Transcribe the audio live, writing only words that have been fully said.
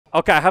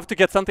Okay, I have to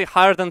get something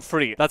higher than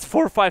 3. That's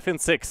 4, 5, and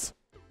 6.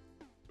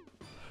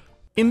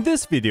 In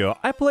this video,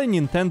 I play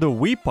Nintendo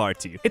Wii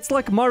Party. It's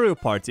like Mario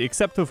Party,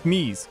 except with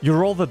Miis. You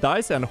roll the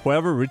dice and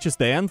whoever reaches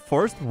the end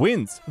first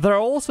wins. There are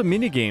also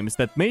minigames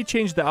that may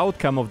change the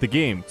outcome of the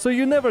game, so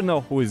you never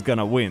know who is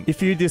gonna win.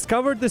 If you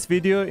discovered this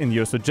video in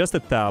your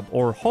suggested tab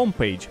or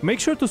homepage, make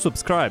sure to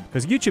subscribe,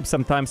 because YouTube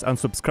sometimes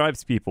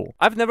unsubscribes people.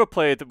 I've never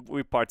played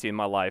Wii Party in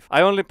my life.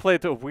 I only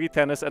played Wii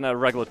Tennis and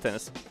regular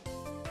tennis.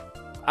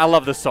 I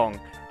love this song.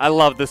 I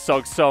love this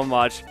song so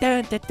much.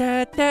 Da, da,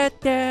 da, da,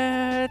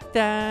 da,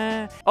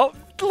 da. Oh,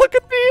 look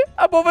at me!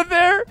 I'm over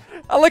there!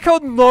 I like how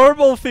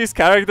normal these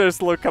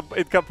characters look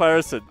in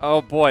comparison.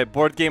 Oh boy,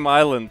 Board Game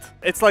Island.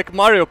 It's like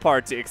Mario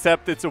Party,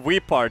 except it's a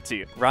Wii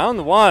Party.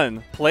 Round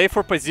 1. Play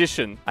for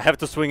position. I have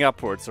to swing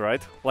upwards,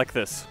 right? Like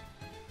this.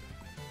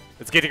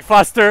 It's getting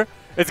faster!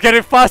 It's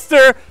getting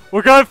faster!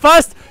 We're going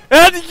fast!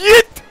 And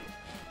yeet!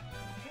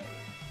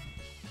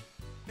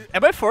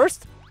 Am I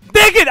first?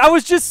 Dang it! I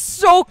was just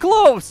so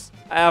close!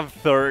 I am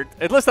third.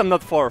 At least I'm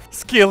not fourth.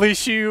 Skill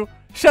issue.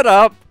 Shut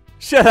up.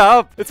 Shut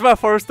up. It's my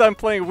first time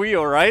playing Wii,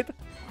 alright?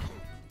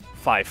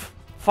 5.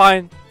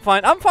 Fine.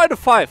 Fine. I'm fine with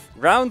 5.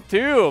 Round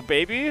 2,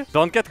 baby.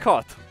 Don't get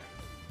caught.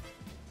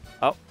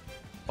 Up.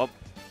 Up.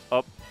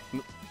 Up.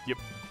 Yep.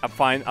 I'm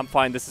fine. I'm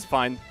fine. This is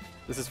fine.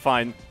 This is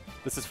fine.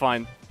 This is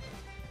fine.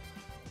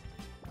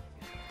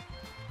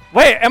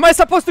 Wait, am I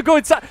supposed to go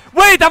inside?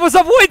 Wait, I was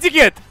avoiding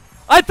it!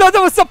 I thought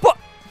I was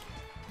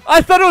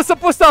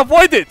supposed to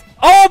avoid it!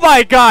 Oh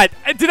my god!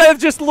 Did I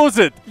just lose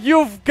it?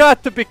 You've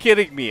got to be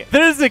kidding me.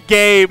 There's a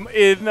game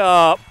in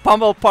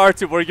Pummel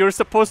Party where you're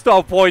supposed to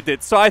avoid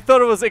it, so I thought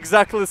it was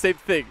exactly the same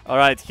thing.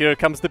 Alright, here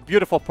comes the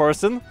beautiful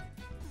person.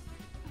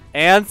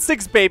 And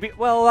 6, baby.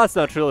 Well, that's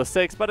not really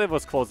 6, but it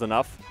was close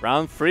enough.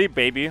 Round 3,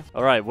 baby.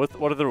 Alright, what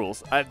are the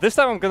rules? This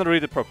time I'm gonna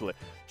read it properly.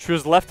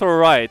 Choose left or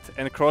right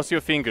and cross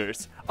your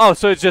fingers. Oh,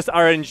 so it's just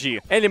RNG.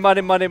 Any money,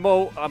 money,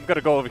 mo. I'm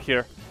gonna go over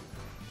here.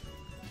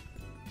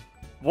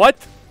 What?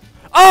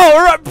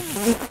 Oh,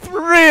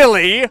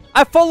 really?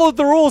 I followed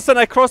the rules and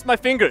I crossed my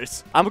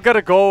fingers. I'm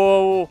gonna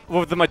go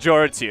with the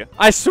majority.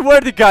 I swear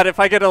to God, if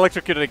I get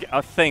electrocuted again. Oh,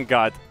 thank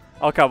God.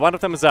 Okay, one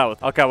of them is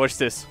out. Okay, watch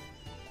this.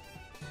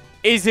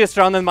 Easiest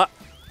round in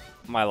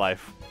my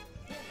life.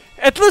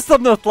 At least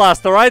I'm not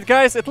last, alright,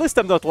 guys? At least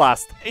I'm not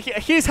last.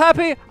 He's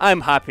happy,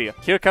 I'm happy.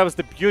 Here comes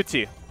the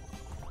beauty.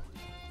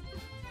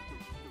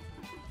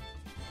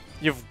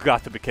 You've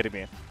got to be kidding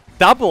me.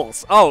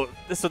 Doubles. Oh,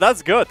 so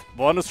that's good.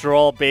 Bonus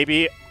roll,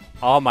 baby.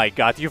 Oh my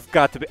god, you've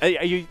got to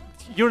be...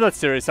 You're not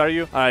serious, are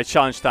you? Alright,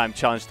 challenge time,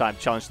 challenge time,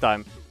 challenge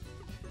time.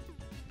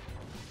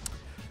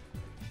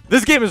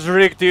 This game is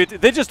rigged, dude.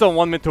 They just don't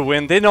want me to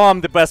win. They know I'm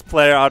the best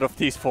player out of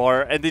these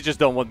 4, and they just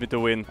don't want me to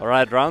win.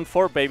 Alright, round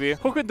 4, baby.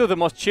 Who can do the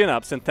most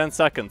chin-ups in 10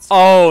 seconds?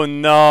 Oh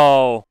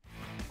no!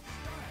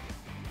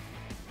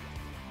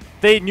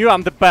 They knew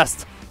I'm the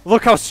best.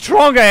 Look how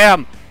strong I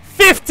am!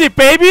 50,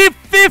 baby!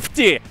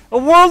 50! A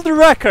world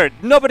record!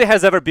 Nobody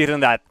has ever beaten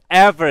that.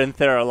 Ever in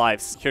their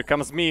lives. Here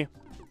comes me.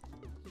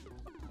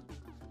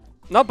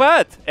 Not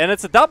bad. And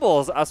it's a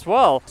doubles as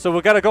well. So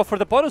we gotta go for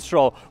the bonus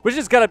roll, which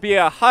is gonna be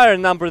a higher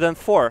number than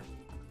 4.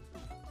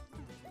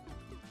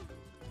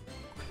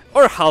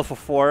 Or half of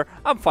 4.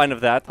 I'm fine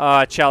with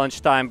that.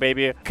 Challenge time,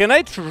 baby. Can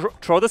I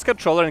throw this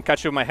controller and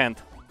catch you in my hand?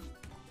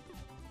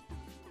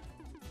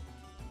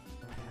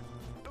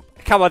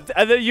 Come on,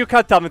 you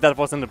can't tell me that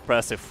wasn't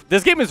impressive.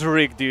 This game is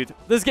rigged, dude.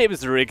 This game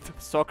is rigged.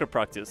 Soccer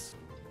practice.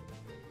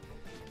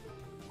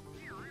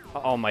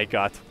 Oh my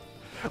god.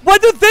 Why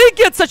did they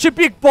get such a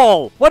big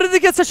ball? Why did they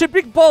get such a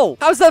big ball?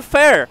 How's that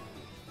fair?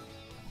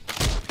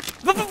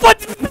 What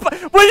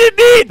do you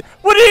mean?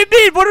 What do you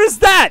mean? What is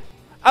that?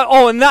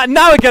 Oh,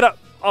 now I get a...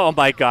 Oh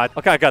my god.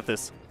 Okay, I got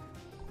this.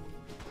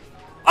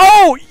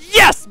 Oh,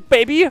 yes,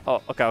 baby.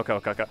 Oh,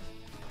 okay.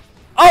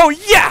 Oh,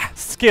 yeah!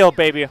 Skill,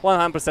 baby.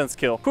 100%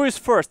 skill. Who is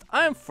first?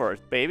 I'm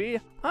first,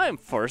 baby. I'm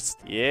first.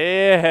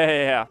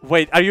 Yeah.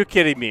 Wait, are you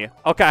kidding me?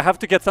 Okay, I have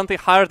to get something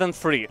higher than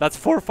 3. That's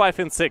 4, 5,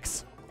 and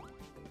 6.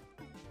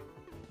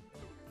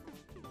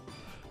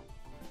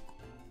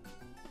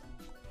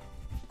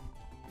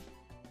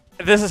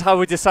 This is how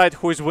we decide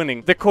who is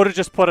winning. The coder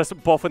just put us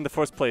both in the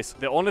first place.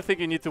 The only thing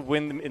you need to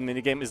win in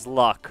minigame is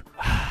luck.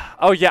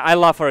 Oh yeah, I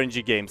love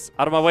RNG games.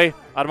 Out of my way.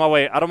 Out of my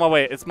way. Out of my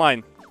way. It's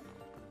mine.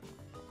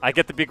 I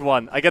get the big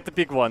one. I get the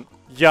big one.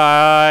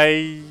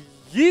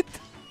 Yeet.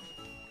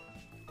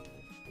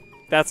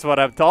 That's what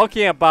I'm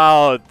talking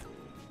about.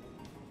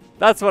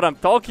 That's what I'm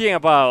talking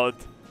about.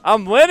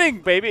 I'm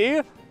winning,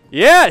 baby.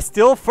 Yeah,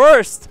 still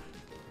first.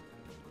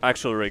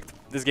 Actually rigged.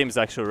 This game is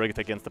actually rigged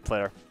against the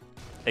player.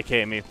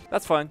 AKA me.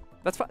 That's fine.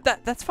 That's fine.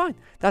 That's fine.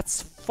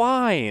 That's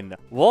fine.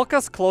 Walk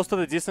as close to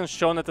the distance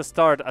shown at the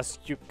start as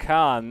you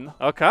can.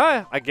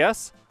 Okay, I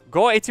guess.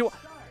 Go 81.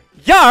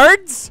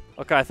 Yards?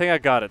 Okay, I think I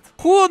got it.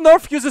 Who on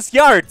earth uses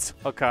yards?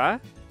 Okay.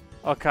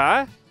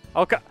 Okay.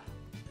 Okay.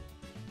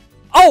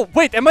 Oh,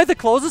 wait, am I the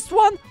closest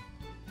one?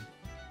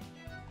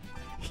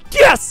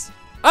 Yes!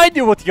 I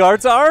knew what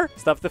yards are!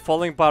 Stuff the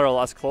falling barrel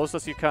as close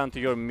as you can to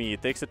your meat.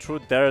 It takes a true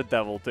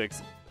daredevil to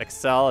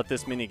Excel at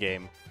this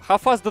minigame. How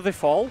fast do they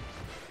fall?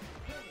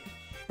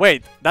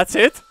 Wait, that's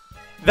it?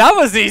 That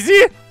was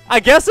easy! I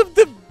guess I'm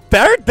the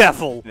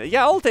daredevil!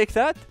 Yeah, I'll take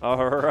that.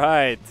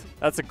 Alright.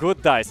 That's a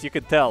good dice, you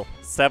can tell.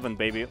 7,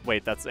 baby.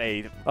 Wait, that's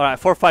 8. Alright,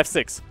 4, 5,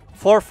 6.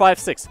 4, 5,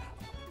 6.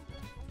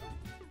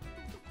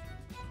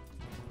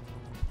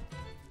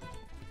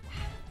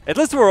 At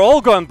least we're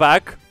all going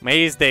back.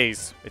 Maze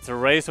days. It's a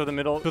race to the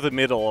middle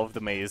of the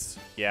maze.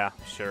 Yeah,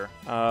 sure.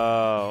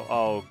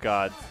 Oh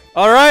god.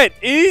 Alright,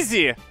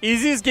 easy.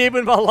 Easiest game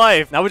in my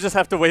life. Now we just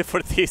have to wait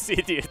for these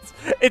idiots.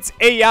 It's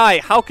AI.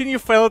 How can you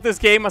fail at this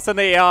game as an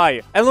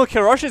AI? And look,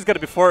 Hiroshi's gonna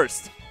be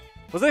first.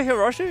 Was it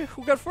Hiroshi?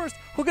 Who got first?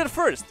 Who got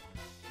first?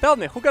 Tell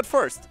me, who got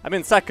first? I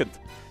mean second.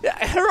 Yeah,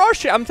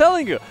 Hiroshi, I'm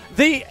telling you.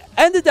 They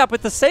ended up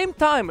at the same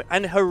time,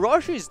 and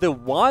Hiroshi is the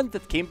one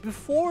that came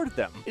before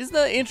them. Isn't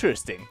that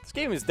interesting? This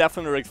game is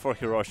definitely rigged for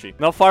Hiroshi.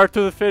 Now far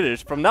to the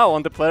finish. From now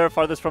on, the player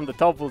farthest from the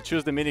top will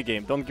choose the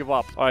minigame. Don't give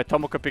up. Alright,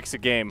 Tomoko picks a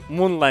game.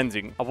 Moon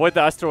landing. Avoid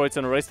the asteroids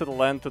and race to the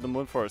land to the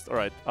moon first.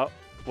 Alright. Oh,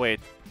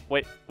 wait.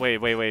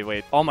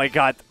 Oh my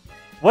god.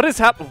 What is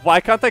happening?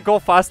 Why can't I go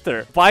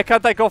faster? Why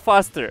can't I go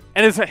faster?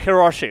 And it's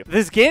Hiroshi.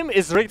 This game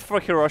is rigged for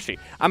Hiroshi.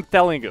 I'm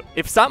telling you.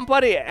 If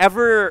somebody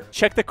ever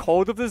checked the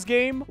code of this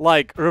game,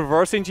 like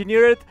reverse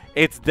engineer it,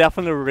 it's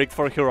definitely rigged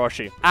for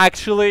Hiroshi.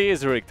 Actually,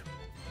 is rigged.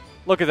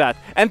 Look at that.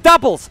 And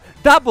doubles!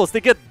 Doubles!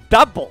 They get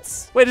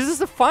doubles! Wait, is this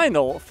the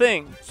final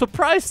thing?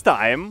 Surprise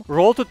time!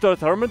 Roll to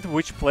determine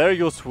which player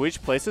you'll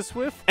switch places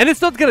with. And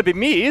it's not gonna be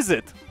me, is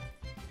it?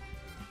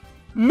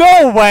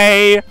 No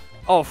way!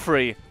 Oh,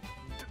 free.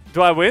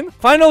 Do I win?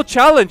 Final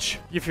challenge!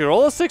 If you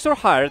roll a 6 or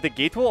higher, the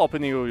gate will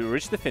open and you will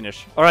reach the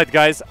finish. Alright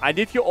guys, I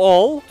need you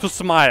all to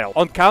smile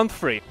on count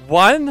 3.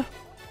 1,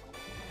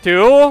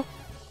 2,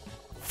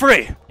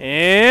 3.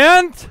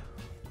 And...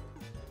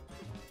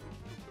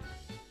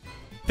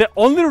 the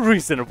only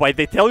reason why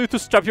they tell you to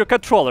strap your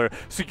controller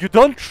so you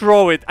don't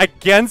throw it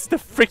against the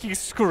freaking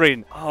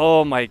screen.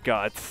 Oh my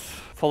god.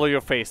 Follow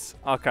your face.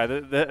 Okay,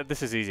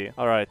 this is easy.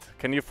 Alright,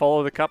 can you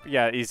follow the cup?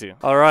 Yeah, easy.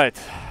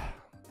 Alright.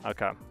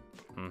 Okay.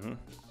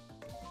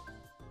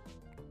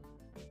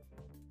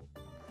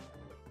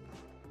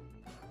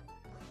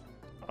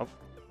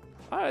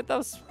 Alright, that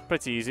was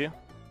pretty easy.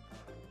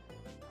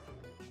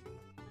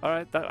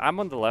 Alright, I'm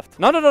on the left.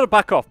 No,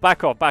 back off.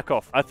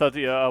 I thought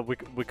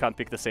we can't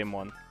pick the same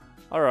one.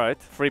 Alright,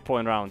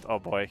 3-point round. Oh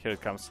boy, here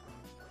it comes.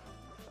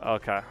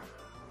 Okay.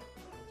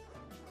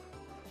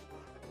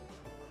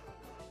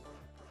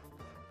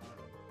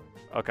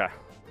 Okay.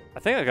 I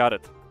think I got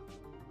it.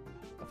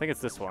 I think it's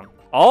this one.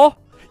 Oh!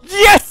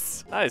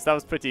 Yes! Nice, that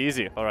was pretty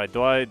easy. Alright,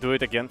 do I do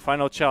it again?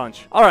 Final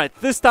challenge. Alright,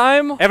 this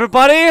time,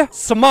 everybody,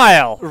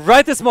 smile.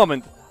 Right this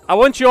moment. I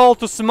want you all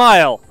to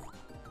smile.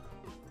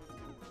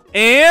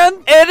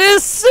 And it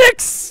is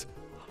 6!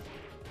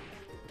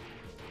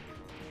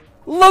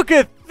 Look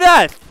at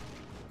that!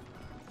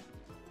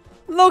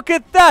 Look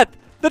at that!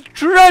 The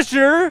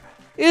treasure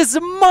is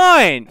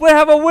mine! We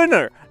have a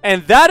winner!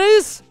 And that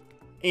is,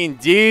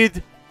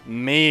 indeed,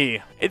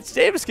 me. It's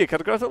Jameski,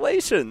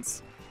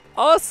 congratulations!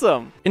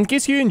 Awesome! In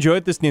case you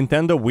enjoyed this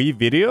Nintendo Wii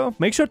video,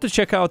 make sure to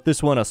check out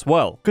this one as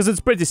well, because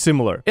it's pretty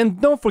similar.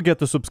 And don't forget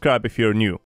to subscribe if you're new.